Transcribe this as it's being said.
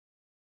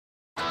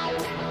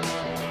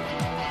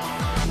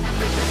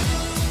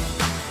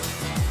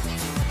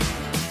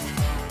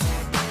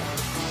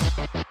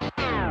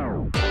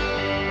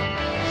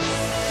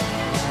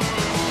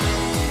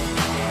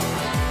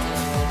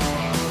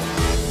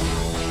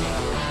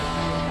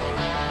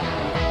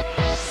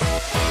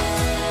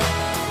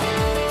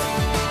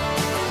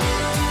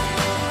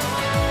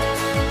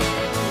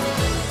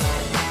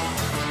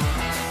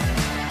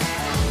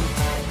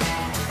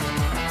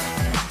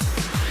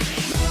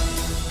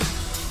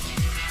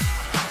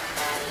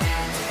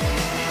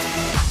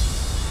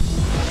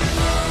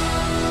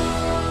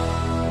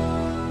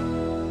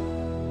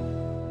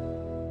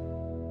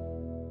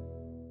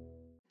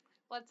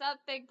up,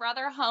 Big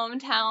Brother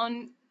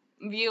hometown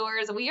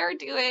viewers? We are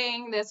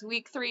doing this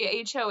week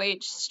 3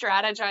 HOH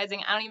strategizing.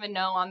 I don't even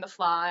know on the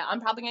fly.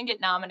 I'm probably gonna get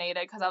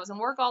nominated because I was in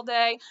work all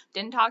day,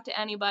 didn't talk to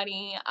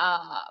anybody.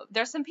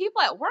 There's some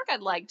people at work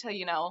I'd like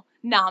to,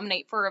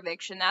 nominate for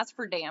eviction. That's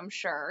for damn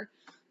sure.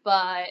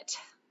 But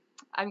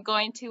I'm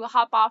going to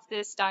hop off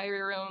this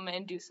diary room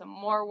and do some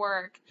more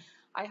work.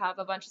 I have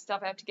a bunch of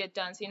stuff I have to get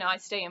done, so I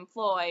stay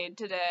employed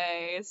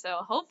today. So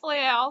hopefully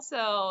I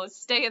also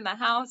stay in the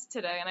house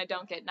today and I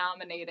don't get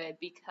nominated,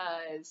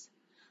 because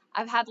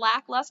I've had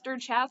lackluster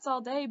chats all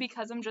day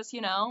because I'm just,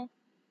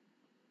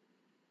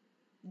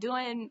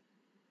 doing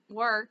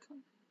work.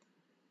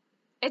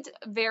 It's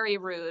very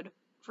rude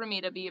for me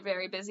to be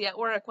very busy at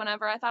work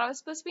whenever I thought I was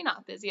supposed to be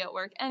not busy at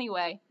work.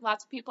 Anyway,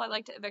 lots of people I'd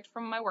like to evict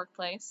from my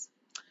workplace.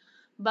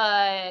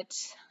 But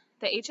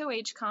the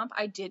HOH comp,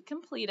 I did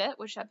complete it,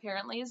 which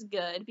apparently is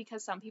good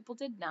because some people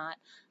did not.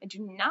 I do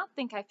not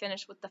think I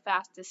finished with the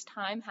fastest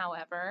time,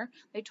 however.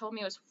 They told me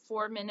it was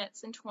 4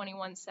 minutes and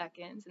 21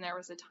 seconds, and there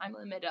was a time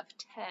limit of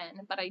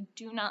 10, but I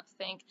do not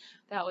think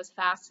that was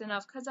fast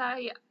enough because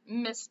I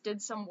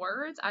misdid some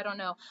words. I don't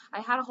know.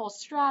 I had a whole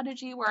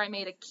strategy where I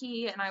made a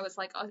key, and I was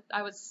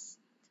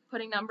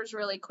putting numbers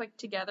really quick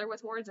together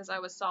with words as I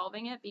was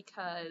solving it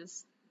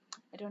because,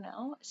 I don't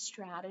know,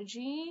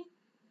 strategy.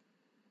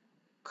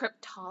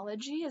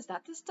 Cryptology, is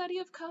that the study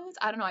of codes?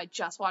 I don't know, I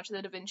just watched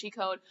the Da Vinci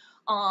Code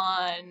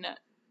on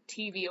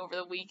TV over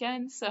the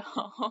weekend, so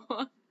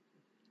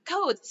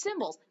codes,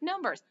 symbols,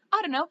 numbers,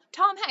 I don't know,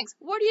 Tom Hanks,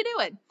 what are you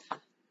doing?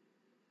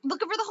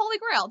 Looking for the Holy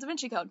Grail, Da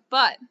Vinci Code.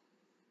 But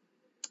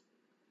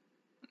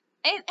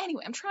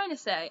anyway, I'm trying to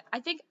say, I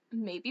think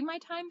maybe my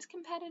time's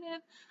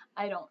competitive.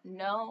 I don't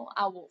know.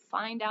 I will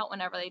find out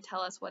whenever they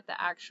tell us what the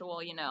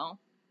actual,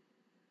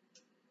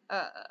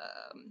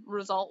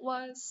 result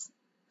was.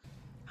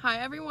 Hi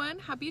everyone,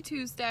 happy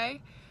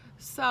Tuesday.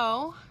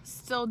 So,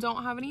 still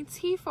don't have any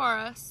tea for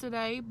us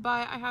today,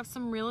 but I have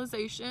some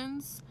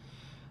realizations.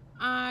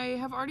 I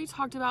have already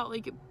talked about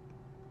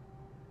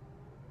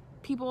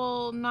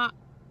people not,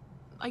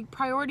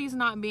 priorities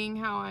not being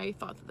how I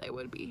thought that they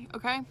would be,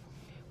 okay?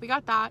 We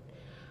got that.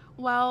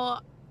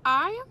 Well,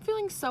 I am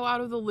feeling so out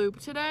of the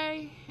loop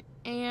today,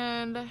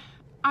 and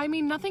I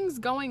mean, nothing's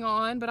going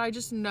on, but I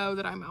just know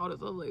that I'm out of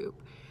the loop.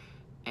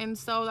 And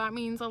so that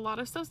means a lot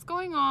of stuff's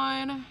going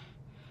on.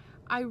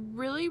 I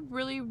really,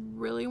 really,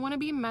 really want to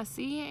be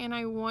messy and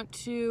I want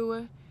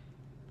to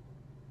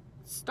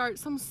start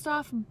some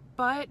stuff,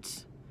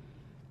 but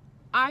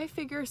I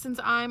figure since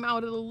I'm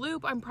out of the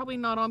loop, I'm probably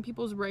not on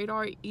people's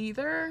radar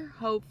either,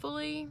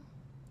 hopefully.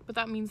 But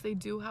that means they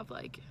do have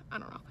I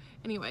don't know.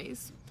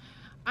 Anyways,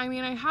 I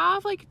mean, I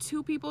have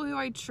 2 people who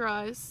I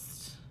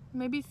trust,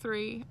 maybe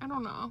 3, I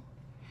don't know.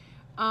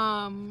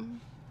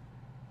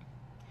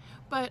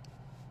 But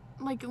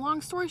long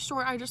story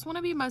short, I just want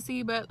to be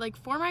messy, but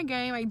for my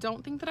game, I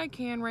don't think that I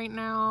can right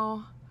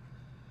now,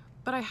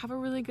 but I have a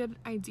really good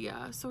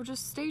idea. So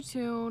just stay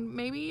tuned.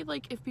 Maybe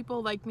if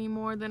people like me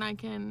more, then I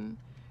can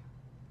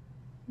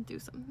do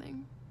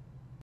something.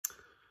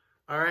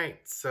 All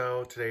right,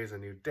 so today's a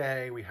new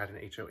day. We had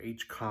an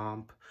HOH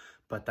comp,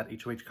 but that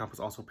HOH comp was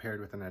also paired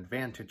with an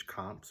advantage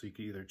comp. So you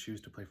could either choose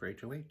to play for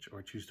HOH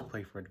or choose to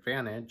play for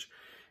advantage.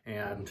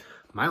 And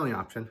my only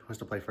option was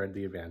to play for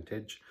the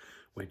advantage,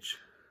 which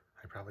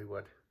I probably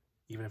would,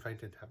 even if I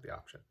did have the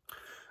option.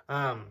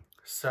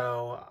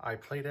 So I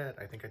played it.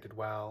 I think I did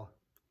well.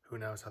 Who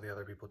knows how the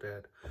other people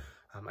did.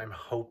 I'm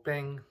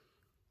hoping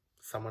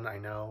someone I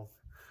know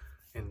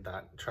and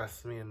that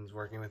trusts me and is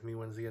working with me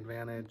wins the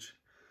advantage.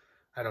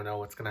 I don't know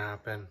what's going to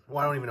happen. Well,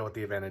 I don't even know what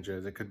the advantage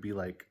is. It could be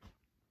we're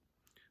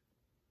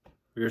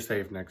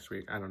safe next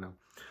week. I don't know.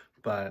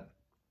 But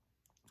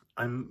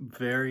I'm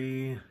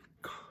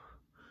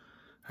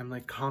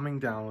calming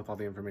down with all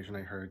the information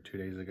I heard 2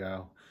 days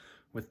ago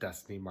with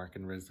Destiny, Mark,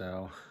 and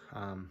Rizzo.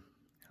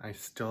 I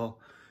still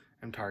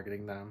am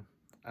targeting them.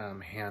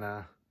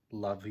 Hannah,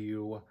 love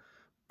you,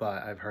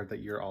 but I've heard that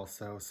you're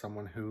also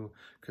someone who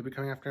could be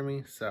coming after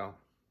me, so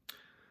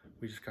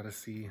we just gotta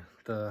see.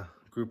 The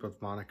group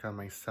of Monica,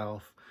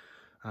 myself,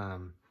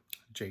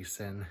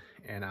 Jason,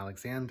 and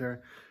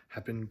Alexander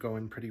have been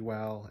going pretty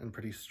well and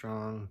pretty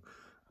strong.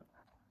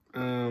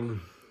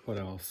 What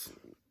else?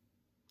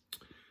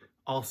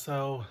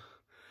 Also,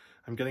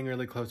 I'm getting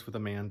really close with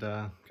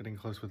Amanda, getting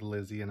close with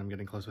Lizzie, and I'm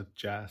getting close with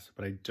Jess,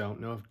 but I don't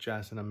know if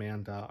Jess and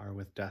Amanda are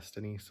with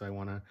Destiny, so I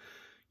want to,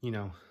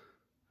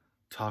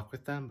 talk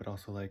with them, but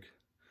also,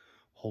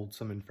 hold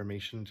some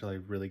information until I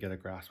really get a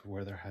grasp of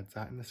where their head's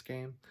at in this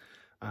game.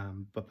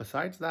 But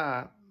besides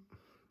that,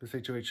 this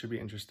HOH should be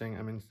interesting.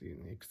 I'm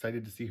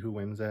excited to see who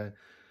wins it,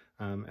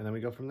 and then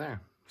we go from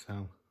there.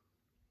 So,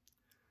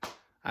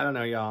 I don't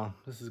know, y'all.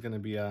 This is going to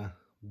be a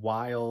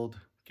wild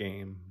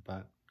game,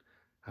 but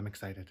I'm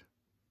excited.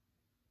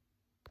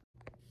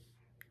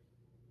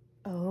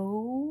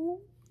 Oh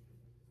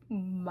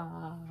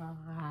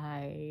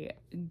my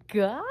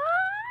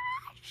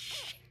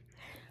gosh!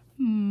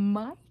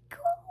 Michael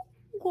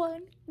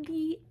won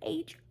the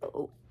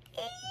HOH!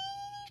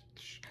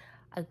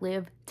 I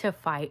live to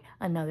fight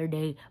another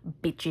day,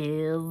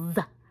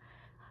 bitches.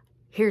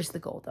 Here's the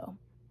goal, though.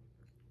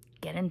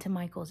 Get into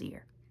Michael's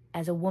ear,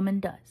 as a woman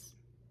does,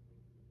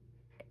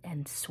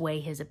 and sway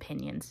his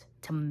opinions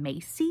to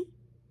Macy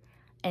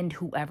and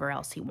whoever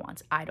else he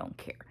wants. I don't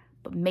care.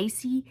 But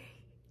Macy,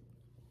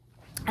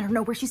 I don't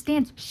know where she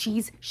stands.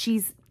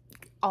 She's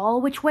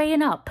all which way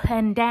and up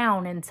and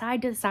down and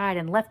side to side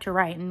and left to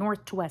right and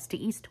north to west to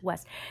east to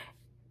west.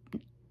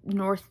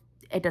 North,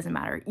 it doesn't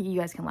matter. You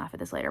guys can laugh at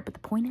this later. But the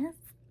point is,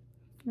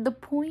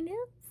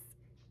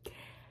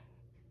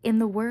 in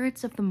the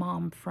words of the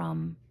mom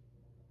from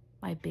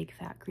My Big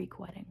Fat Greek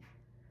Wedding,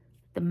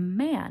 the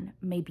man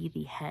may be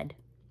the head,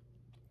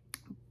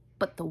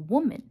 but the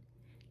woman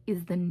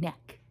is the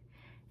neck.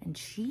 And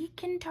she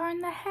can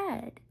turn the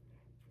head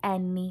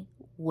any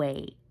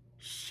way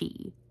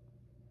she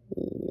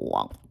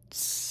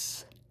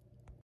wants.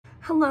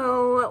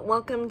 Hello,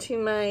 welcome to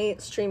my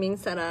streaming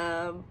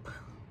setup.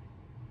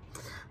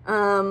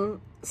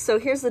 So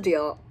here's the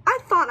deal. I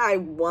thought I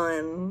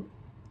won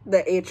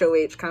the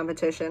HOH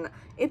competition.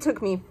 It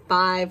took me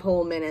 5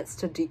 whole minutes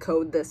to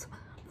decode this.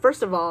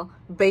 First of all,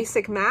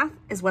 basic math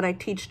is what I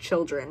teach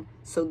children,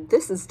 so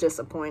this is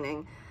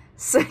disappointing.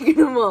 Second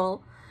of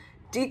all,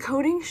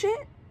 decoding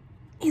shit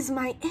is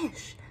my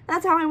ish.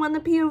 That's how I won the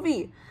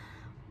POV.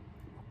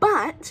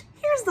 But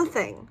here's the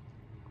thing.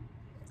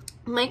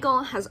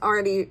 Michael has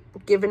already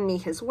given me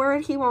his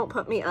word. He won't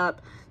put me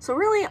up. So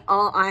really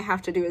all I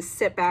have to do is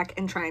sit back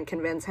and try and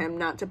convince him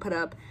not to put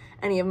up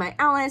any of my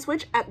allies,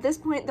 which at this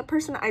point, the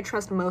person I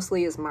trust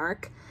mostly is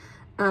Mark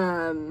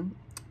and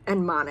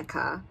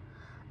Monica.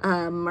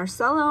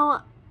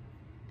 Marcelo,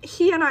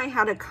 he and I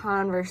had a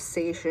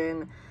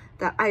conversation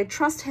that I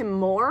trust him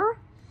more,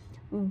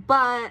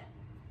 but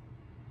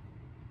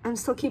I'm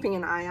still keeping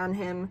an eye on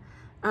him.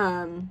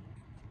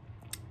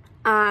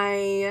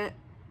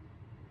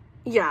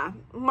 Yeah,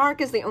 Mark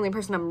is the only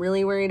person I'm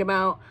really worried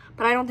about,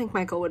 but I don't think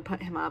Michael would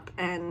put him up.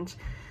 And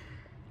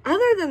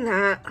other than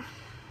that,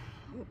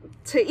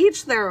 to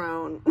each their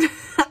own.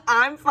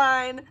 I'm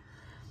fine.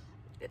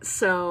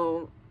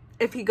 So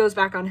if he goes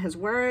back on his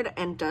word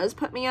and does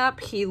put me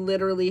up, he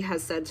literally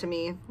has said to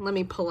me, let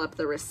me pull up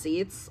the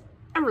receipts.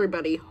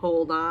 Everybody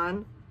hold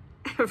on.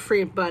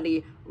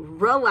 Everybody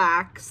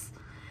relax.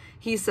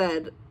 He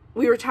said,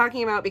 we were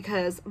talking about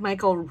because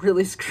Michael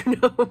really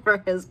screwed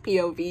over his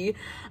POV,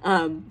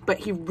 but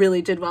he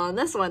really did well in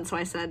this one. So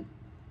I said,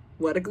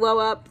 what a glow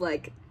up.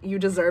 Like, you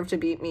deserve to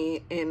beat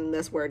me in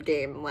this word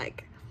game.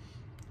 Like,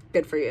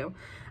 good for you.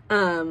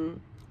 And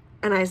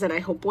I said, I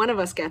hope one of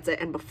us gets it.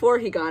 And before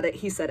he got it,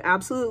 he said,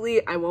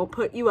 absolutely, I won't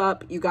put you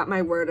up. You got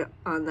my word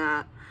on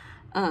that.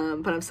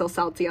 But I'm still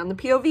salty on the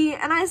POV.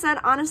 And I said,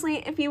 honestly,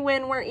 if you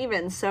win, we're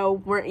even. So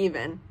we're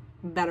even.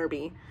 Better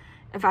be.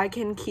 If I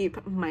can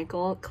keep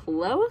Michael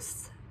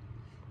close,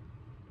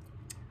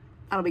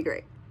 that'll be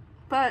great.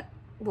 But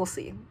we'll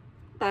see.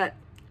 But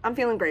I'm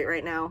feeling great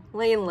right now.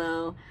 Laying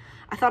low.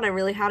 I thought I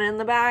really had it in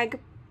the bag,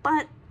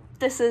 but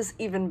this is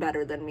even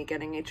better than me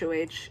getting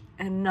HOH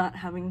and not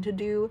having to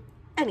do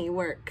any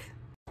work.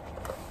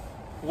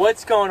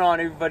 What's going on,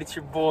 everybody? It's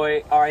your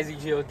boy,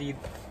 RIZGOD,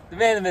 the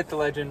man, the myth, the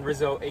legend,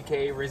 Rizzo,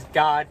 aka Riz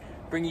God,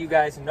 bringing you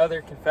guys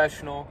another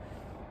confessional.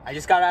 I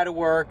just got out of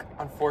work.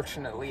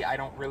 Unfortunately, I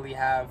don't really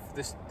have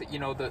this, you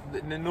know, the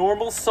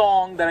normal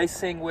song that I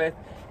sing with.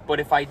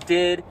 But if I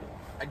did,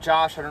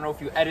 Josh, I don't know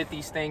if you edit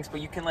these things, but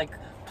you can like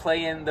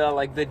play in the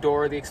like the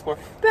Dora the Explorer.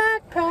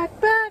 Backpack,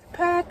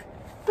 backpack,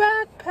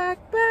 backpack,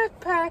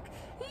 backpack.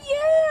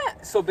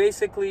 Yeah. So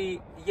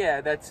basically,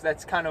 yeah,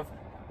 that's kind of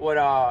what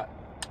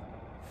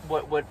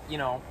you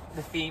know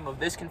the theme of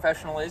this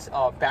confessional is.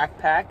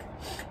 Backpack.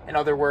 In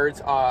other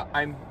words,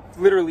 I'm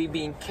literally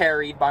being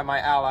carried by my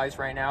allies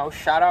right now.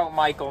 Shout out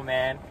Michael,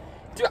 man.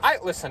 Dude, I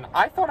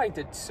thought I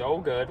did so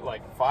good.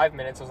 Like 5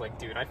 minutes, I was like,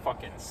 dude, I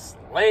fucking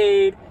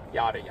slayed,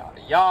 yada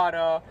yada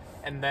yada.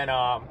 And then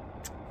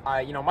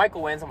you know,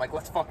 Michael wins. I'm like,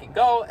 let's fucking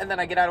go. And then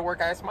I get out of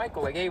work, I ask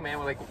Michael, like, hey man,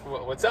 like,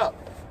 what's up?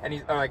 And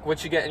he's like,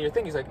 what you get in your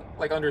thing? He's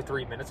like under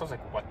 3 minutes. I was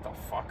like, what the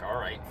fuck? All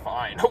right,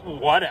 fine,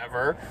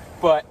 whatever.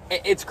 But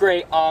it's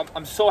great.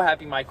 I'm so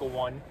happy Michael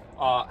won.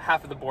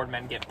 Half of the board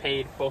men get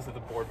paid. Both of the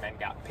board men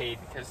got paid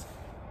because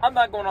I'm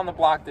not going on the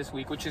block this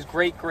week, which is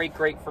great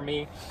for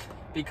me,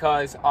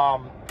 because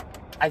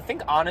I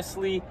think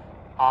honestly,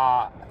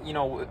 you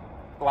know,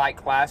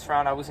 like last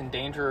round, I was in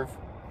danger of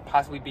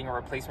possibly being a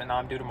replacement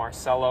nom due to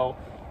Marcelo,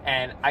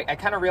 and I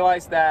kind of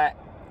realized that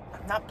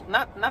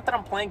not that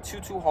I'm playing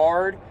too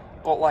hard,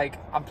 but like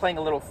I'm playing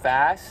a little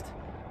fast.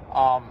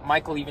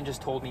 Michael even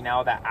just told me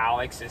now that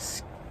Alex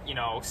is, you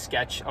know,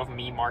 sketch of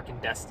me, Mark, and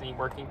Destiny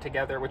working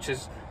together, which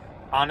is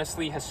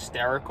honestly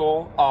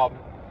hysterical.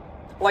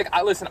 Like,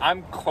 listen,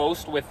 I'm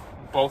close with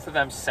both of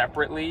them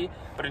separately,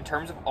 but in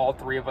terms of all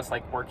three of us,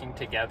 like, working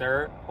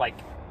together, like,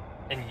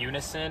 in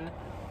unison,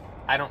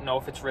 I don't know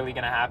if it's really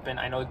going to happen.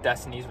 I know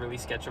Destiny's really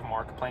sketch of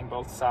Mark playing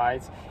both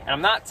sides. And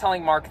I'm not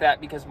telling Mark that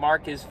because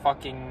Mark is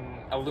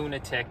fucking a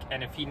lunatic.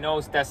 And if he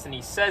knows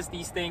Destiny says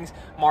these things,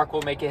 Mark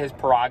will make it his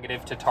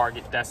prerogative to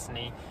target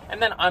Destiny.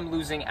 And then I'm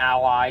losing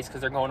allies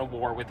because they're going to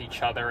war with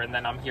each other. And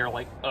then I'm here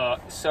like,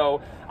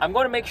 So I'm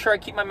going to make sure I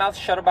keep my mouth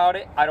shut about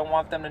it. I don't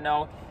want them to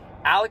know.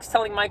 Alex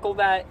telling Michael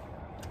that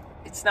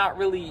it's not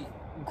really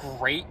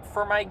great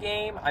for my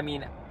game. I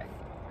mean,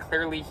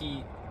 clearly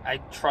I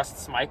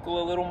trusts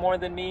Michael a little more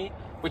than me,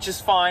 which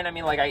is fine. I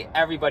mean, like,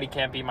 everybody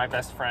can't be my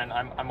best friend.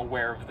 I'm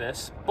aware of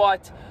this.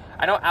 But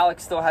I know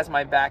Alex still has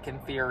my back in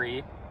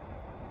theory.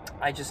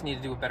 I just need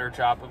to do a better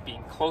job of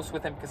being close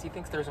with him because he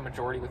thinks there's a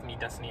majority with me,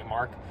 Destiny, and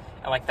Mark.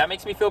 And, like, that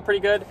makes me feel pretty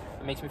good.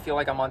 It makes me feel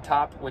like I'm on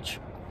top, which,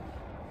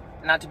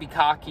 not to be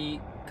cocky,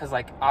 because,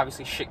 like,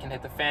 obviously shit can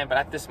hit the fan. But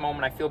at this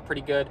moment, I feel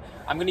pretty good.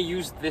 I'm going to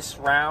use this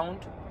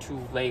round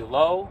to lay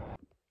low.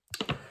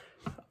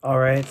 All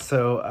right,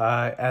 so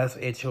as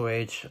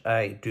HOH,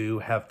 I do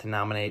have to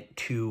nominate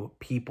 2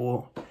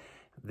 people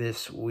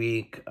this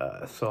week,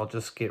 so I'll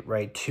just get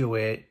right to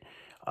it.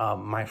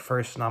 My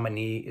first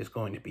nominee is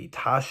going to be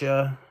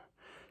Tasha.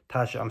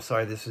 Tasha, I'm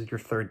sorry, this is your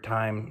 3rd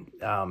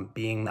time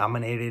being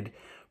nominated,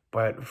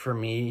 but for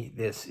me,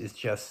 this is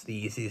just the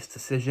easiest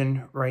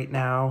decision right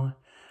now.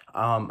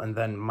 And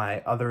then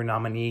my other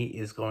nominee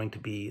is going to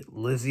be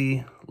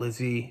Lizzie.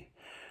 Lizzie,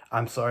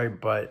 I'm sorry,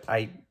 but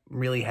I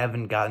really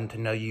haven't gotten to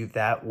know you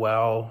that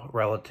well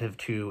relative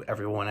to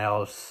everyone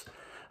else.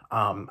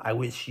 I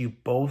wish you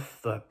both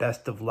the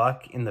best of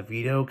luck in the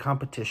veto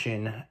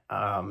competition.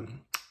 And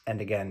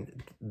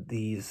again,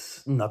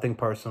 these, nothing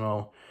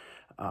personal.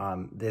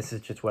 This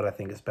is just what I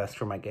think is best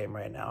for my game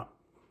right now.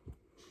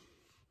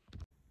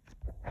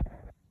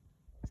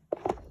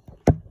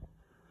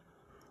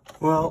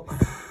 Well,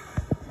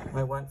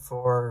 I went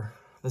for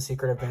the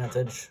secret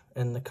advantage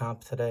in the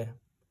comp today.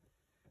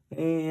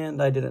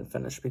 And I didn't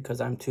finish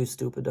because I'm too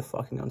stupid to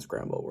fucking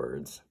unscramble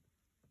words.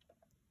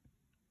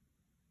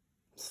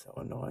 So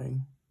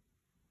annoying.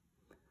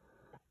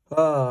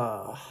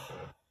 I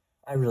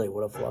really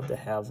would have loved to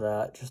have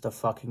that just to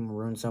fucking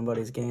ruin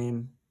somebody's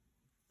game.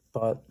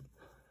 But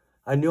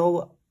I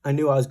knew I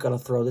was going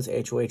to throw this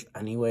HOH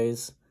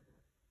anyways.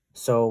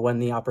 So when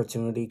the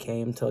opportunity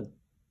came to,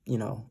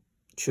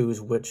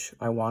 choose which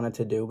I wanted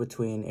to do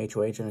between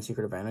HOH and a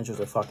secret advantage, it was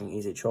a fucking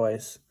easy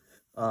choice.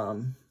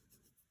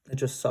 It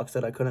just sucks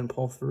that I couldn't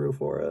pull through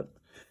for it.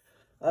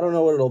 I don't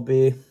know what it'll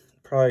be.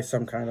 Probably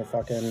some kind of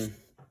fucking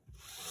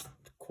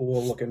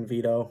cool looking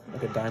veto,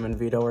 like a diamond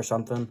veto or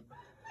something.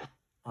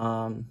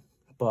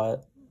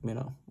 But,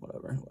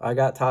 whatever. I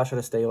got Tasha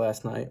to stay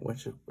last night,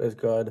 which is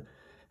good.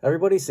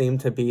 Everybody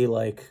seemed to be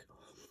like,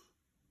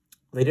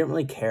 they didn't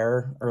really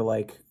care, or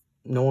like,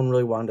 no one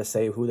really wanted to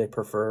say who they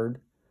preferred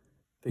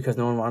because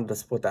no one wanted to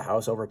split the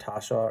house over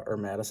Tasha or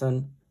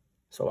Madison.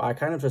 So I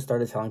kind of just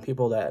started telling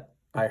people that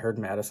I heard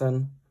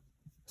Madison.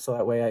 So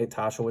that way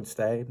Tasha would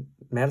stay.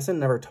 Madison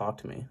never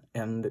talked to me.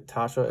 And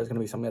Tasha is going to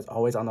be somebody that's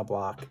always on the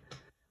block.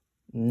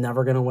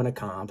 Never going to win a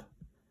comp.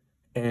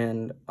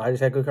 And I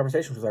just had good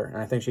conversations with her. And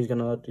I think she's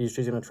gonna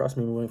trust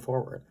me moving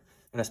forward.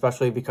 And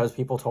especially because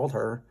people told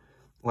her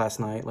last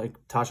night, like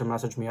Tasha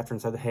messaged me after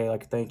and said, hey,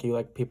 like, thank you.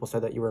 Like, people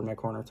said that you were in my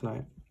corner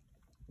tonight.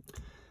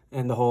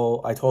 And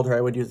I told her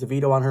I would use the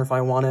veto on her if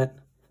I won it.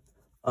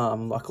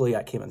 Luckily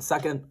I came in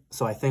second.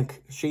 So I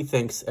think she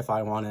thinks if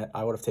I won it,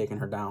 I would have taken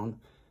her down.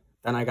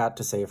 Then I got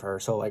to save her.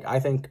 So, like, I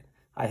think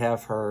I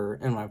have her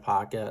in my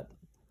pocket.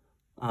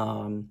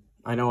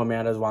 I know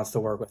Amanda wants to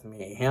work with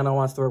me. Hannah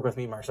wants to work with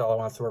me. Marcella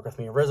wants to work with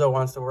me. Rizzo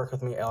wants to work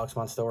with me. Alex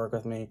wants to work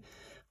with me.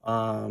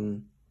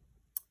 Who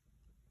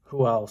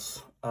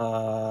else?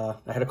 I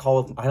had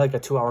like a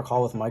 2-hour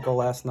call with Michael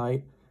last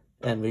night,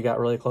 and we got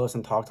really close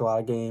and talked a lot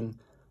of game.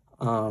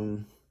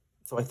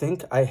 So I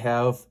think I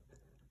have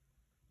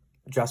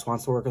Jess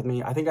wants to work with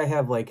me. I think I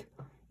have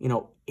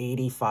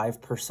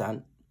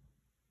 85%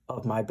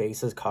 of my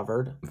bases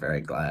covered. I'm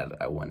very glad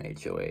I won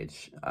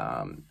HOH.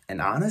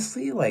 And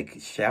honestly,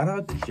 shout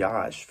out to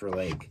Josh for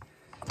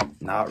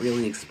not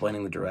really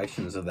explaining the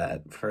directions of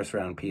that first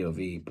round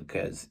POV,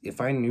 because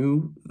if I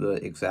knew the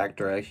exact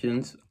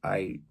directions,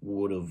 I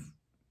would have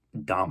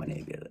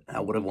dominated it.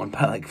 I would have won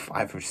by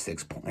 5 or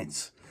 6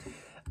 points.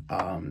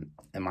 Am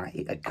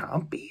I a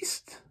comp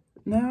beast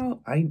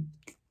now? I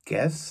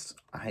guess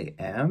I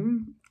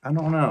am. I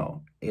don't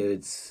know.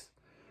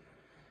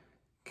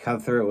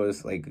 Cutthroat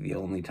was the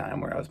only time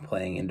where I was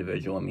playing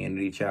individual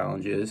immunity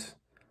challenges.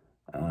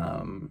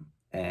 And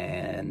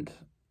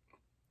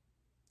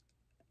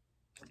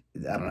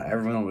I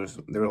don't know,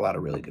 there were a lot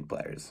of really good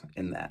players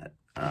in that.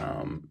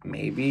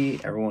 Maybe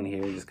everyone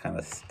here just kind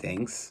of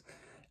stinks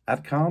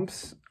at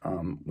comps,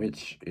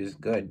 which is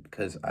good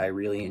because I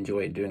really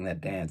enjoyed doing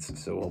that dance.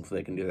 So hopefully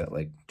I can do that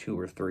 2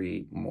 or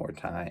 3 more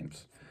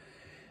times.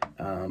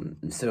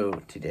 So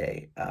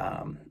today,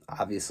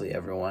 obviously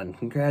everyone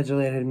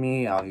congratulated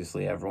me.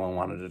 Obviously everyone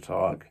wanted to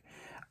talk.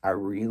 I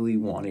really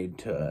wanted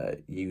to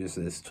use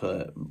this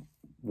to,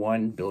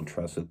 one, build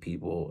trust with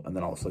people, and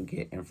then also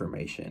get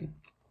information.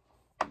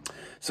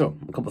 So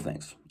a couple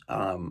things.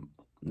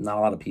 not a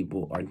lot of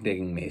people are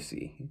digging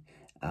Macy.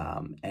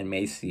 And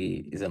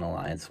Macy is in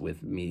alliance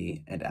with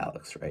me and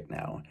Alex right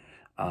now.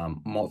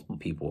 Multiple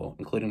people,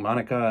 including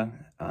Monica,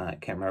 I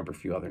can't remember a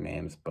few other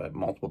names, but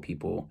multiple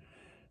people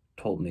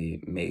told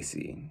me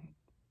Macy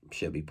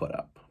should be put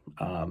up.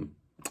 So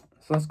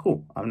that's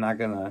cool. I'm not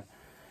going to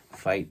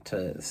fight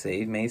to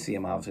save Macy.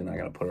 I'm obviously not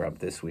going to put her up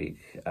this week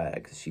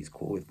because she's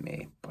cool with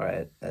me.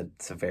 But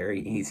it's a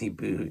very easy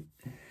boot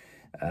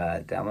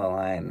down the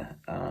line.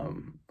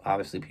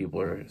 Obviously,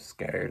 people are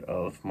scared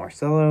of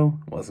Marcelo.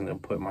 Wasn't going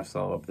to put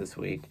Marcelo up this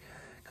week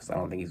because I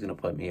don't think he's going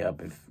to put me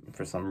up if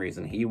for some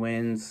reason he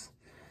wins.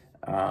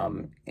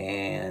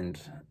 And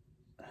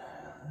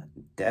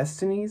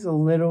Destiny's a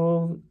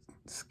little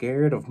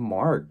scared of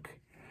Mark.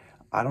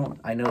 I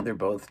know they're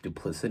both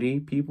duplicity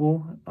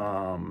people.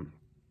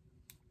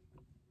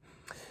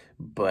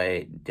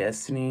 But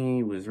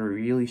Destiny was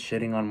really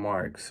shitting on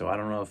Mark, so I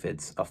don't know if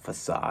it's a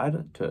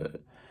facade to,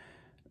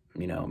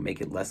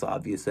 make it less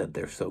obvious that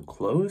they're so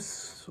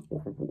close or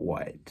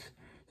what.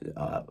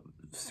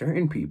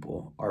 Certain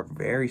people are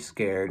very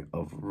scared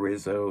of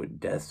Rizzo,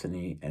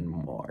 Destiny, and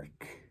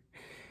Mark.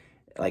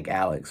 Like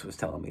Alex was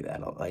telling me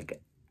that.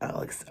 Like,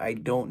 Alex, I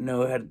don't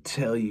know how to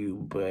tell you,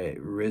 but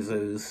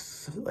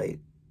Rizzo's like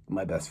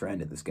my best friend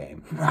in this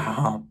game.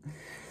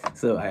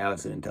 So I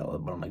obviously didn't tell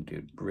him, but I'm like,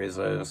 dude,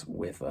 Rizzo's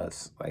with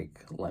us. Like,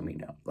 let me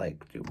know.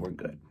 Like, dude, we're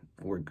good.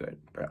 We're good,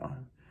 bro.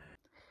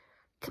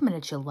 Coming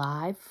at you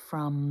live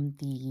from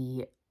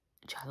the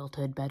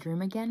childhood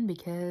bedroom again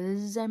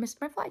because I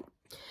missed my flight.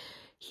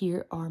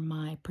 Here are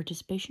my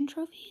participation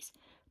trophies,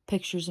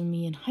 pictures of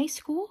me in high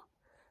school.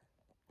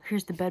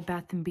 Here's the Bed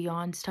Bath &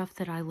 Beyond stuff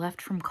that I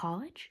left from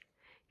college.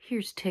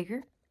 Here's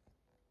Tigger.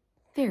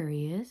 There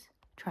he is.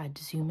 Tried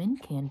to zoom in,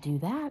 can't do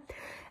that.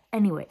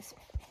 Anyways,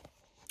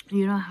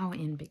 you know how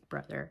in Big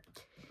Brother,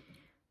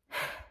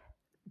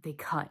 they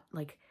cut,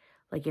 like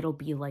it'll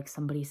be like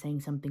somebody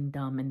saying something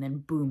dumb and then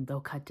boom, they'll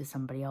cut to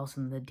somebody else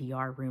in the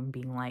DR room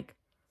being like,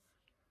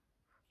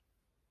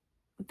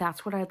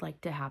 that's what I'd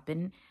like to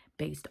happen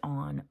based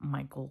on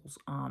Michael's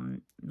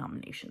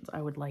nominations.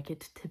 I would like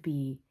it to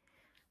be,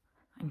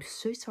 I'm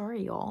so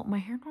sorry, y'all. My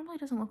hair normally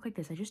doesn't look like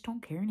this. I just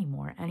don't care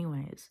anymore.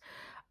 Anyways,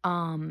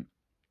 I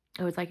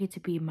would like it to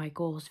be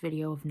Michael's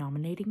video of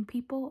nominating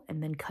people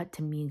and then cut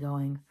to me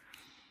going,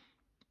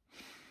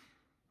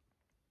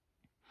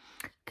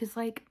 because,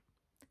 like,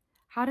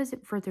 how does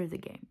it further the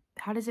game?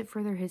 How does it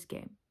further his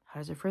game? How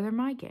does it further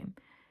my game?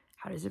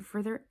 How does it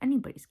further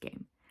anybody's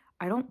game?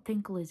 I don't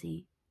think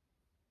Lizzie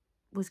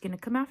was going to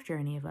come after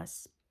any of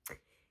us.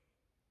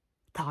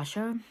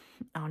 Tasha,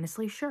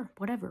 honestly, sure,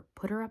 whatever.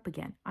 Put her up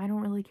again. I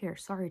don't really care.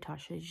 Sorry,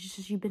 Tasha. It's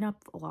just you've been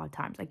up a lot of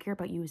times. I care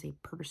about you as a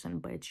person,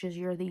 but it's just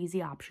you're the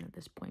easy option at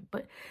this point.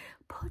 But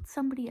put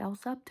somebody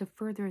else up to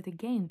further the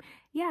game.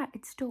 Yeah,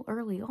 it's still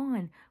early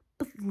on,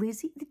 but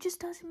Lizzie, it just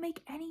doesn't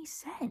make any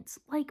sense.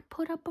 Like,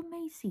 put up a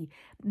Macy.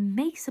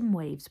 Make some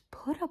waves.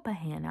 Put up a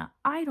Hannah.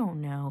 I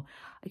don't know.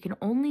 I can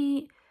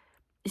only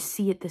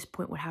see at this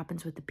point what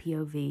happens with the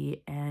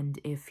POV and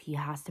if he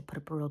has to put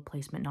up a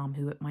replacement nom,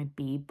 who it might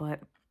be,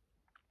 but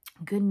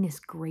goodness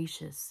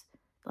gracious.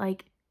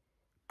 Like,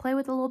 play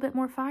with a little bit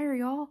more fire,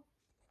 y'all.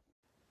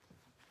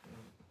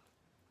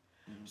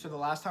 So the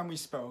last time we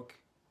spoke,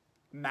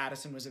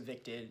 Madison was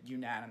evicted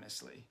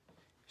unanimously.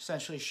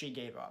 Essentially, she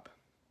gave up,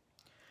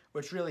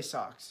 which really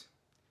sucks.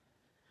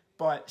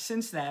 But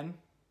since then,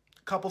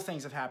 a couple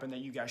things have happened that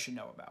you guys should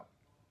know about.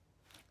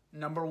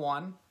 Number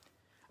one,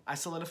 I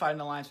solidified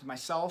an alliance with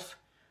myself,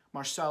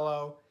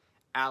 Marcelo,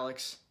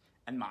 Alex,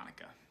 and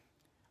Monica.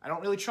 I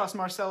don't really trust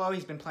Marcelo.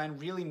 He's been playing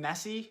really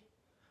messy,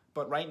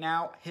 but right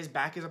now his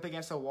back is up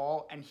against the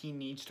wall and he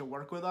needs to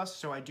work with us,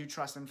 so I do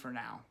trust him for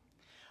now.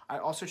 I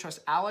also trust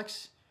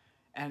Alex,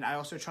 and I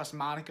also trust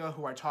Monica,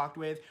 who I talked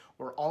with.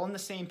 We're all on the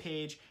same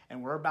page,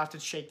 and we're about to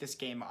shake this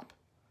game up.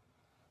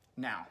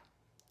 Now,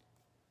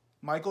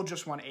 Michael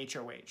just won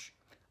HOH.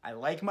 I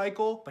like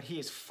Michael, but he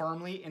is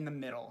firmly in the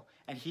middle,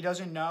 and he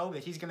doesn't know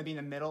that he's going to be in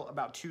the middle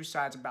about two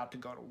sides about to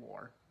go to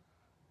war.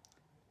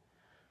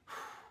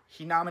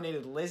 He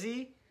nominated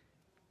Lizzie,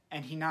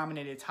 and he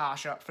nominated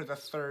Tasha for the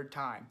third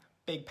time.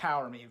 Big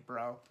power move,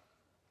 bro.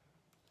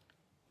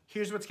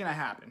 Here's what's going to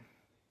happen.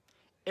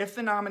 If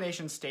the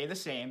nominations stay the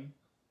same,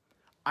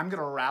 I'm going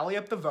to rally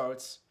up the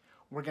votes.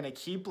 We're going to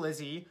keep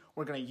Lizzie.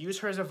 We're going to use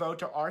her as a vote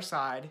to our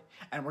side,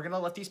 and we're going to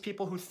let these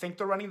people who think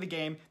they're running the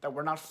game that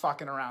we're not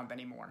fucking around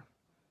anymore.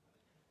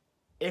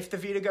 If the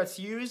veto gets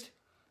used,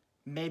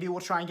 maybe we'll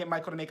try and get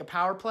Michael to make a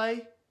power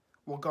play.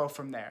 We'll go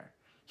from there.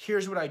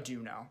 Here's what I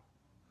do know.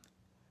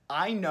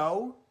 I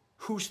know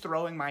who's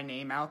throwing my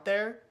name out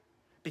there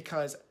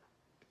because,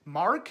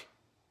 Mark,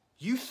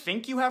 you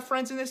think you have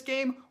friends in this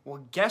game?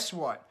 Well, guess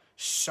what?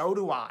 So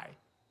do I.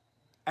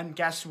 And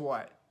guess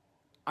what?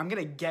 I'm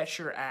going to get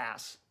your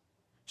ass.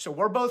 So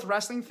we're both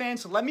wrestling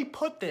fans, so let me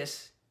put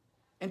this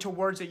into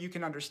words that you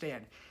can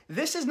understand.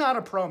 This is not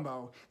a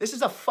promo. This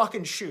is a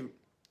fucking shoot.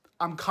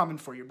 I'm coming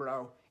for you,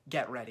 bro.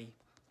 Get ready.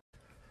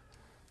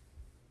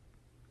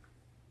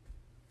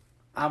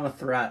 I'm a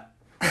threat.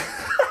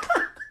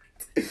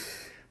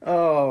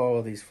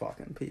 Oh, these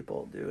fucking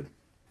people, dude.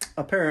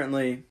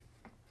 Apparently,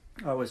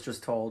 I was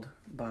just told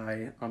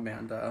by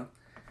Amanda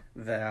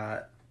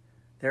that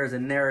there's a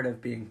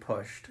narrative being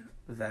pushed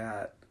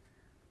that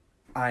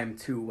I'm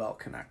too well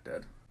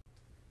connected.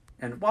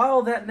 And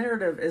while that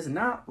narrative is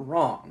not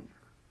wrong,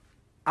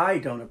 I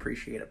don't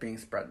appreciate it being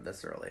spread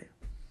this early.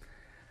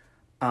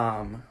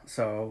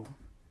 So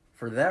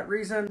for that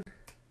reason,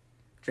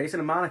 Jason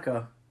and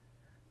Monica,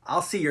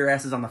 I'll see your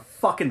asses on the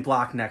fucking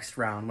block next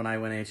round when I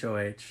win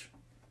HOH.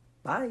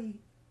 Bye.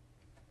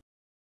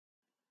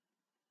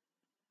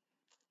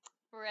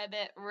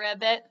 Ribbit,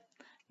 ribbit.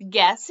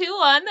 Guess who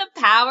won the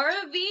power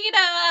of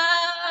veto?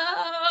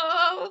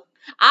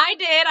 I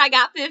did. I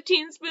got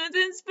 15 spoons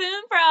in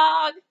Spoon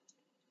Frog.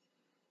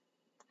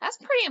 That's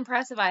pretty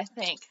impressive, I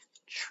think.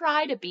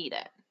 Try to beat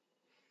it.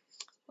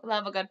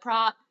 Love a good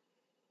prop.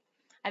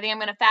 I think I'm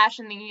going to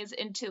fashion these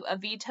into a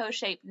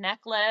veto-shaped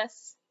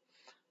necklace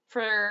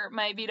for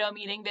my veto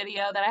meeting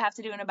video that I have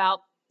to do in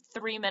about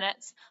 3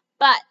 minutes.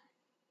 But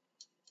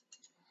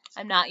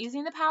I'm not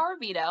using the power of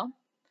veto.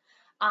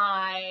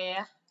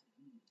 I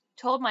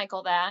told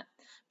Michael that,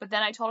 but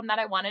then I told him that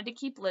I wanted to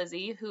keep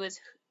Lizzie,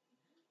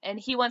 and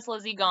he wants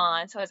Lizzie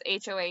gone, so as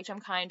HOH, I'm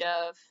kind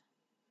of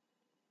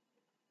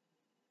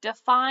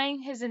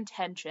defying his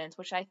intentions,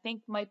 which I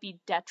think might be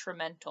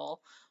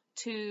detrimental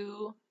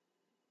to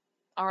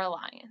our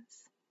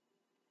alliance.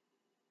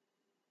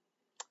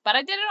 But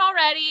I did it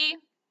already.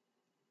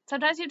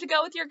 Sometimes you have to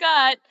go with your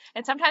gut,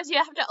 and sometimes you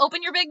have to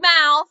open your big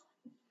mouth.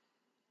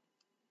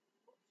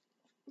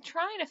 I'm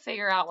trying to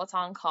figure out what's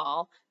on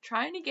call.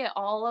 Trying to get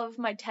all of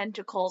my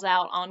tentacles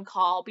out on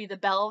call, be the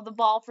belle of the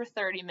ball for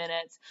 30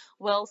 minutes.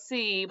 We'll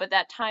see, but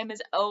that time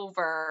is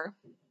over.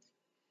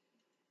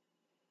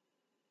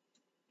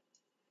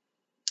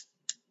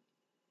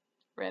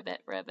 Ribbit,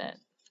 ribbit.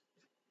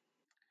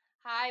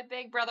 Hi,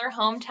 Big Brother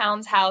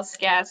Hometown's house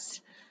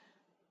guest.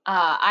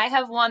 I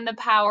have won the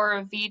power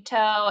of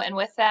veto, and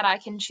with that, I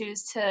can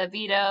choose to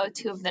veto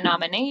 2 of the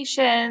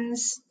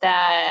nominations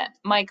that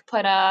Mike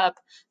put up,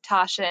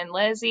 Tasha and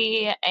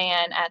Lizzie,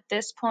 and at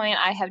this point,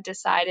 I have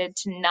decided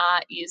to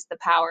not use the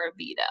power of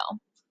veto.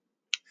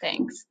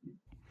 Thanks.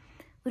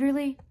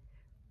 Literally,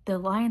 the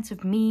alliance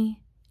of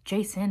me,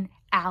 Jason,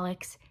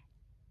 Alex,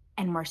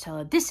 and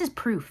Marcella, this is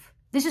proof.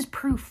 This is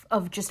proof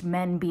of just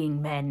men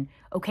being men,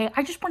 okay?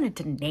 I just wanted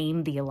to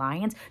name the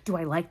alliance. Do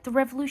I like the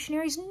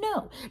Revolutionaries?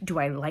 No. Do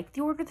I like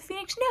the Order of the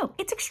Phoenix? No.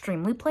 It's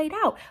extremely played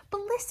out.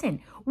 But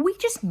listen, we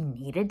just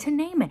needed to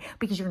name it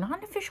because you're not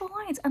an official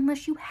alliance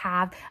unless you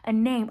have a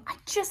name. I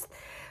just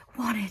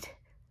wanted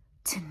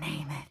to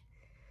name it.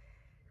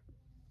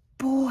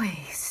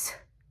 Boys.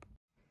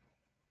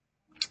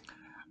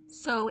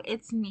 So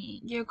it's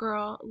me, your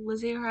girl,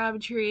 Lizzie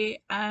Crabtree,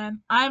 and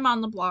I'm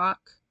on the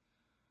block.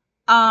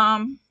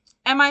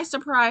 Am I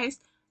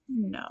surprised?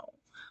 No.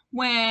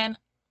 When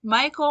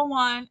Michael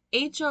won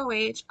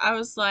HOH, I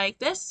was like,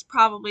 this is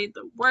probably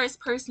the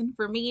worst person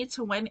for me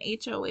to win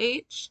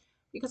HOH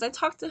because I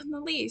talked to him the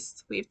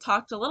least. We've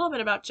talked a little bit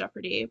about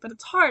Jeopardy, but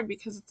it's hard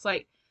because it's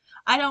like,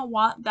 I don't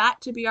want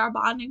that to be our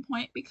bonding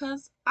point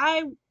because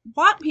I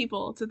want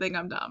people to think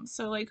I'm dumb.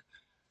 So, like,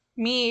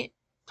 me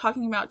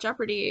talking about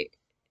Jeopardy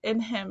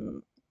and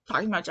him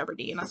talking about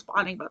Jeopardy and us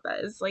bonding about that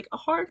is like a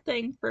hard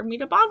thing for me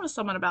to bond with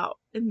someone about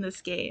in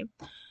this game,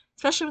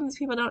 especially when these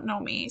people don't know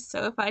me.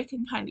 So if I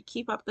can kind of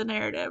keep up the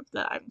narrative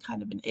that I'm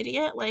kind of an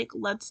idiot, like,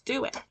 let's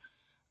do it.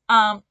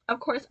 Of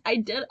course, I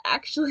did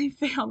actually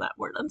fail that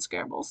word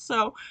unscramble,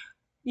 so,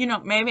 you know,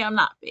 maybe I'm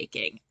not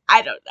faking.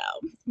 I don't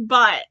know.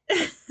 But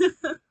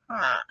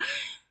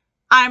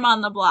I'm on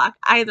the block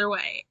either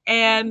way.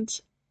 And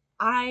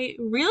I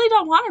really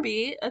don't want to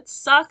be. It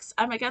sucks.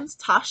 I'm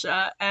against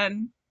Tasha,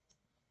 and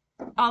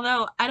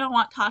although I don't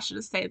want Tasha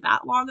to stay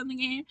that long in the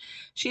game,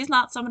 she's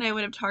not somebody I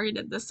would have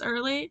targeted this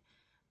early.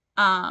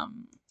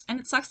 And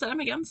it sucks that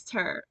I'm against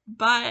her,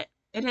 but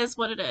it is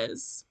what it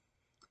is.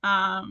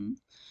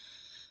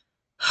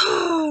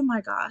 Oh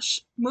my gosh.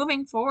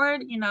 Moving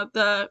forward, you know,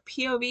 the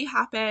POV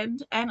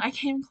happened and I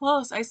came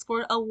close. I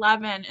scored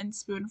 11 in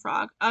Spoon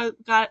Frog. I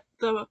got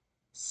the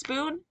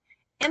spoon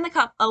in the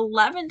cup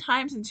 11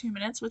 times in 2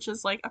 minutes, which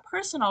is like a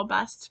personal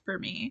best for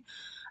me.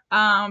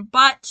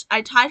 But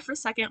I tied for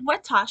second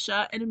with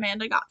Tasha and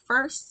Amanda got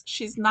first.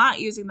 She's not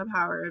using the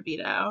power of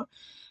veto.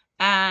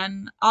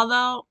 And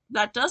although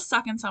that does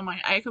suck in some way,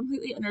 I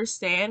completely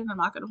understand and I'm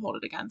not going to hold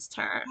it against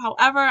her.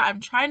 However, I'm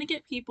trying to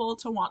get people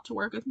to want to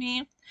work with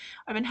me.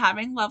 I've been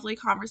having lovely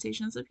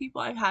conversations with people.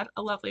 I've had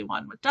a lovely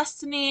one with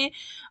Destiny.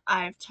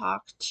 I've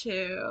talked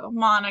to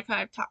Monica.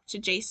 I've talked to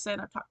Jason.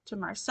 I've talked to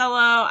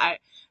Marcelo.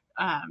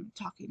 I'm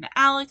talking to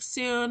Alex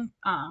soon.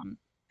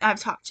 I've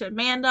talked to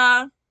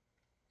Amanda.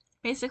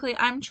 Basically,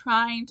 I'm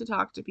trying to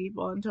talk to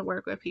people and to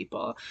work with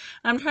people.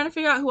 And I'm trying to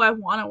figure out who I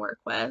want to work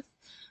with.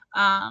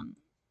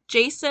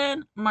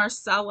 Jason,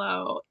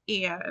 Marcelo,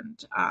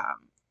 and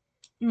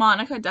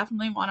Monica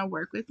definitely want to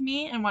work with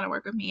me and want to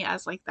work with me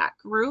as like that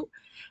group.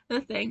 The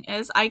thing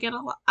is, I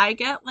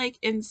get like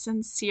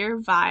insincere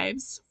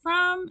vibes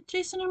from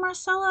Jason and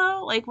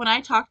Marcelo. Like when I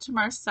talk to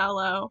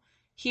Marcelo,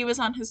 he was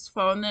on his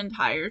phone the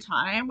entire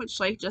time, which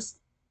like just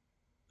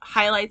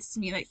highlights to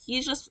me that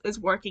he just is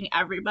working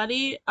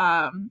everybody.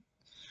 So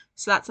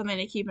that's something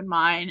to keep in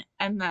mind.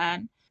 And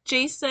then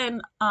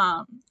Jason,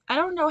 I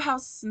don't know how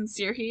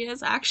sincere he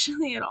is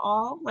actually at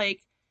all.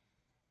 Like,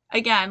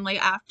 again,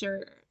 like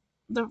after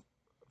the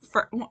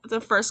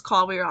the first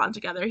call we were on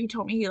together, he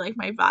told me he liked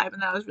my vibe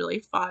and that was really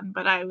fun,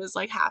 but I was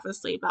like half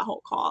asleep that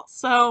whole call.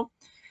 So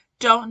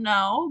don't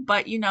know,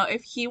 but you know,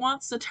 if he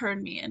wants to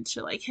turn me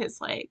into like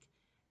his like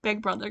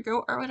big brother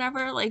goat or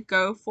whatever, like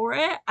go for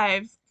it.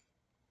 I've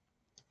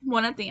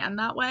won at the end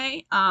that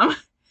way.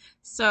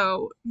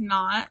 So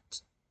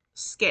not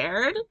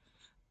scared.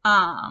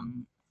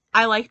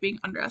 I like being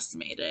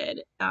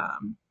underestimated.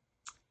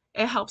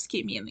 It helps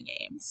keep me in the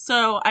game.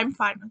 So I'm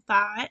fine with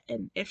that.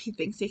 And if he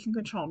thinks he can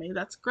control me,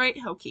 that's great.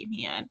 He'll keep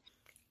me in.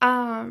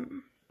 I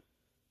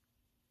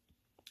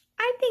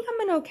think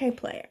I'm an okay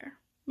player.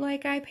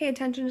 Like, I pay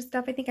attention to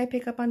stuff. I think I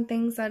pick up on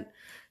things that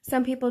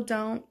some people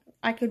don't.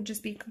 I could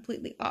just be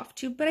completely off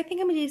to, but I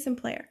think I'm a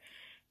decent player.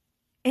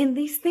 And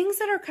these things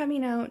that are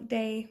coming out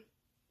day,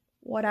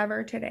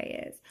 whatever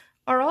today is,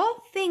 are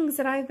all things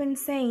that I've been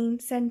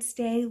saying since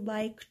day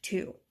like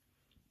 2.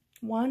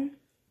 1,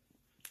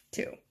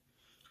 2.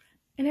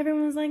 And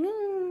everyone's like,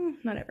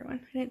 not everyone.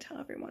 I didn't tell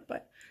everyone,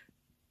 but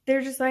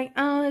they're just like,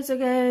 oh, it's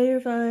okay, you're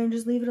fine,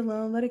 just leave it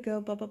alone, let it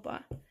go, blah, blah, blah.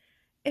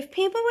 If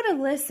people would have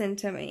listened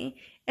to me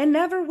and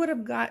never would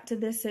have got to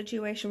this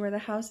situation where the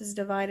house is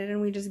divided and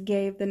we just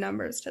gave the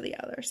numbers to the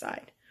other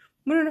side,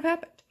 wouldn't have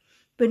happened.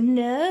 But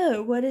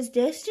no, what does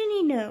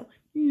Destiny know?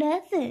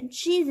 Nothing.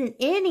 She's an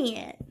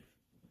idiot.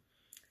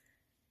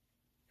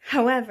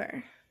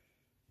 However,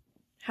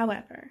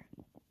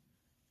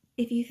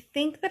 if you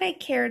think that I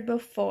cared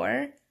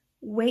before,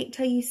 wait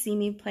till you see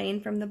me playing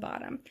from the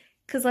bottom.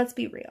 Because let's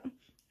be real,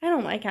 I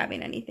don't like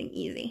having anything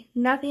easy.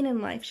 Nothing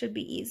in life should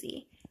be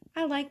easy.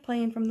 I like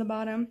playing from the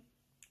bottom.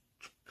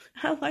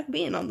 I like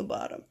being on the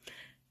bottom.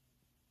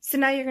 So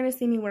now you're going to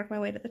see me work my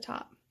way to the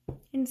top.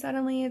 And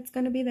suddenly it's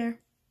going to be there.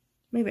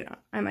 Maybe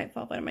not. I might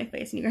fall flat on my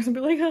face and you guys will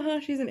be like, haha,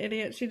 she's an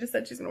idiot. She just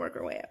said she's going to work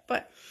her way up.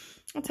 But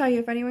I'll tell you,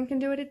 if anyone can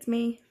do it, it's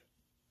me.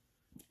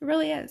 It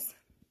really is.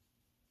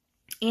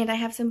 And I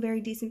have some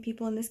very decent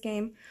people in this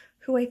game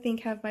who I think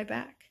have my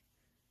back.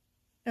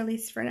 At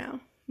least for now.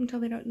 Until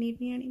they don't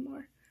need me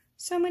anymore.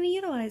 So I'm going to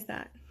utilize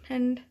that.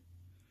 And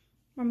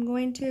I'm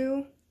going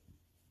to...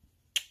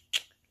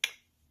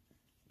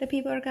 The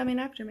people are coming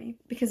after me.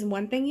 Because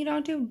one thing you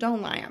don't do,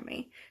 don't lie on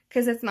me.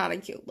 Because it's not a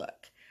cute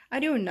look. I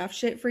do enough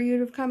shit for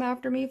you to come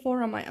after me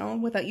for on my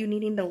own without you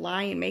needing to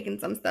lie and making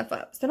some stuff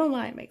up. So don't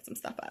lie and make some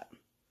stuff up.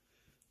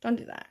 Don't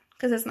do that.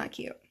 Because it's not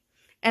cute.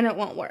 And it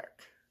won't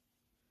work.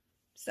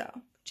 So,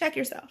 check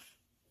yourself.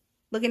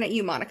 Looking at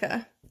you,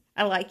 Monica.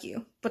 I like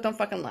you. But don't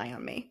fucking lie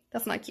on me.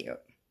 That's not cute.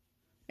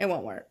 It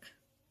won't work.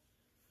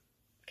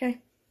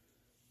 Okay?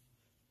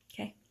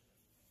 Okay.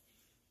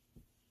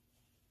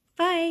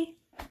 Bye.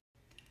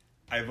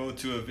 I vote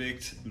to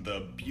evict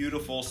the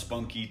beautiful,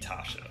 spunky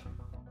Tasha.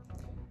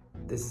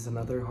 This is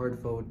another hard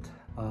vote,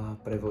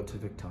 but I vote to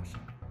evict Tasha.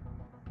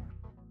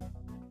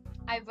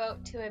 I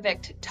vote to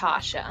evict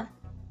Tasha.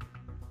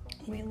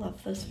 We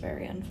love this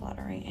very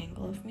unflattering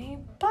angle of me,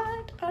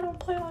 but I don't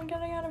plan on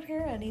getting out of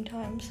here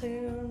anytime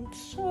soon,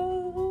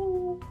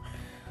 so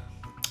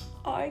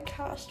I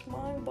cast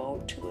my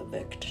vote to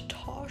evict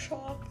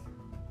Tasha.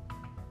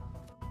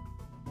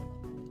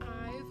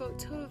 I vote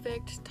to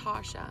evict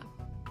Tasha.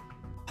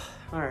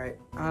 Alright,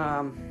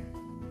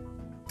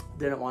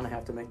 didn't want to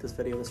have to make this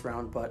video this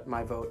round, but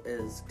my vote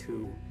is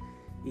to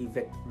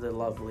evict the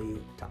lovely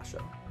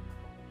Tasha.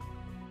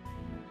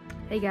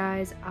 Hey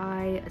guys,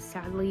 I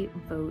sadly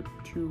vote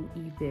to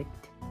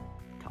evict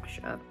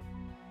Tasha.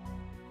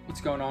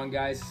 What's going on,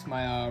 guys? It's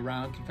my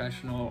round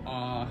confessional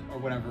or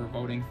whatever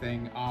voting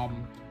thing.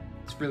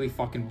 It's really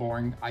fucking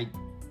boring.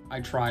 I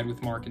tried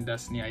with Mark and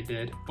Destiny, I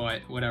did,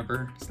 but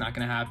whatever. It's not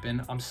gonna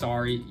happen. I'm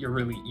sorry. You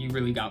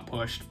really got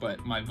pushed,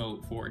 but my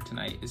vote for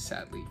tonight is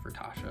sadly for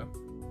Tasha.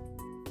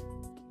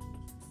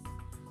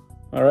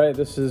 All right,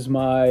 this is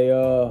my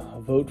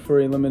vote for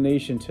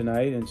elimination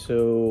tonight, and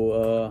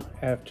so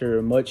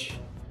after much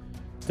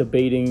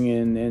debating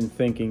and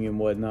thinking and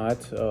whatnot,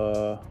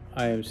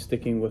 I am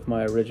sticking with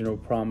my original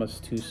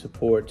promise to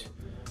support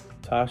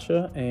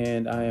Tasha,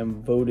 and I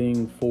am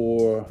voting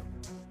for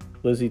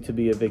Lizzie to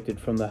be evicted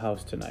from the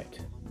house tonight.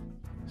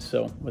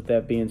 So, with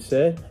that being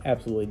said,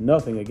 absolutely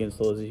nothing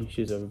against Lizzie.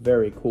 She's a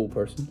very cool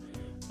person.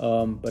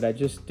 But I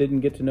just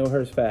didn't get to know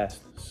her as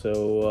fast.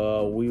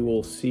 So we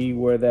will see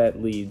where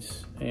that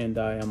leads. And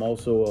I am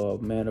also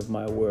a man of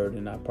my word,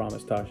 and I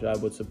promised Tasha I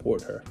would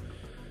support her.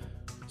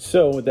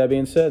 So with that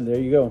being said, there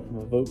you go.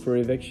 My vote for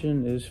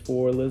eviction is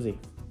for Lizzie.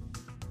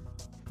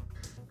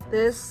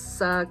 This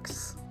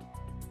sucks.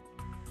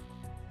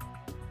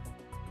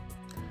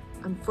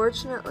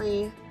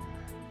 Unfortunately,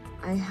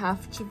 I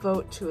have to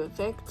vote to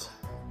evict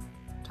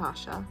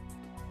Tasha.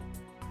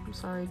 I'm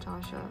sorry,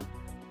 Tasha.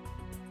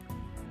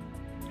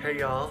 Hey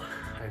y'all,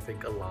 I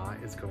think a lot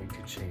is going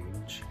to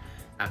change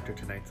after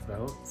tonight's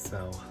vote,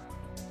 so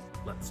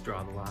let's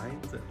draw the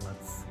lines and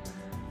let's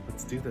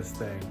let's do this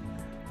thing.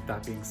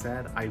 That being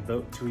said, I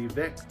vote to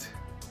evict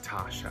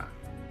Tasha.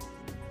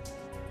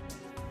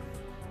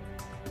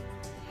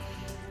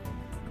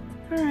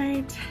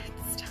 Alright,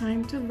 it's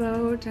time to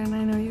vote, and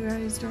I know you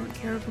guys don't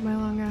care for my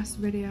long ass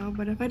video,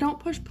 but if I don't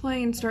push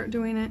play and start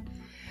doing it,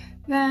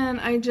 then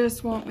I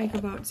just won't make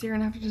a vote. So you're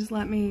gonna have to just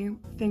let me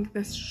think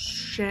this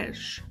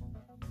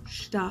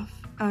stuff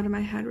out of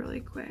my head really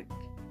quick.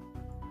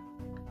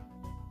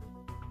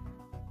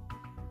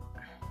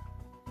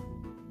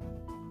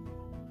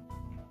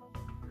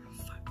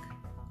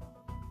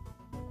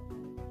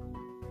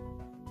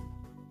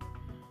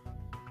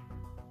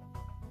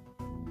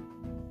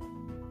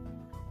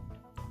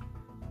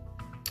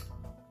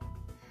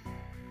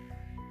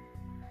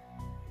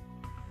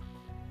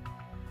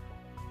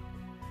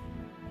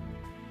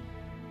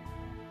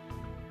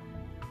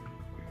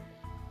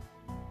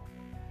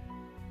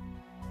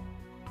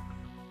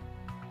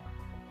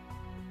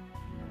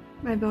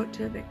 My vote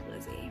to evict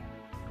Lizzie.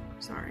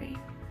 Sorry.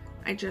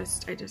 I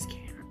just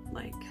can't,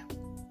 like,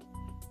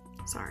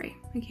 sorry.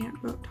 I can't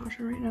vote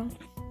Tasha right now.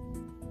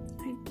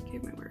 I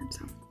gave my word,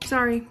 so.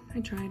 Sorry,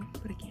 I tried,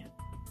 but I can't.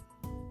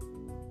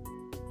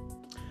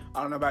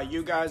 I don't know about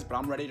you guys, but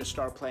I'm ready to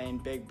start playing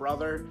Big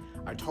Brother.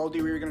 I told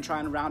you we were gonna try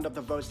and round up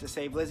the votes to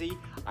save Lizzie.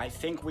 I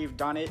think we've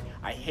done it.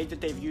 I hate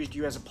that they've used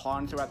you as a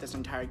pawn throughout this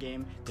entire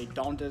game. They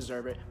don't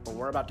deserve it, but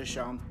we're about to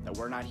show them that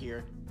we're not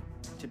here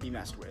to be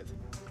messed with.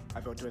 I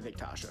vote to evict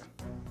Tasha.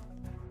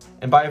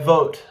 And by a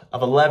vote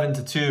of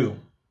 11-2,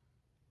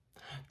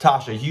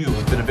 Tasha, you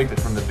have been evicted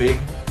from the Big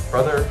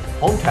Brother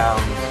hometown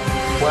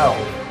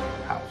 12.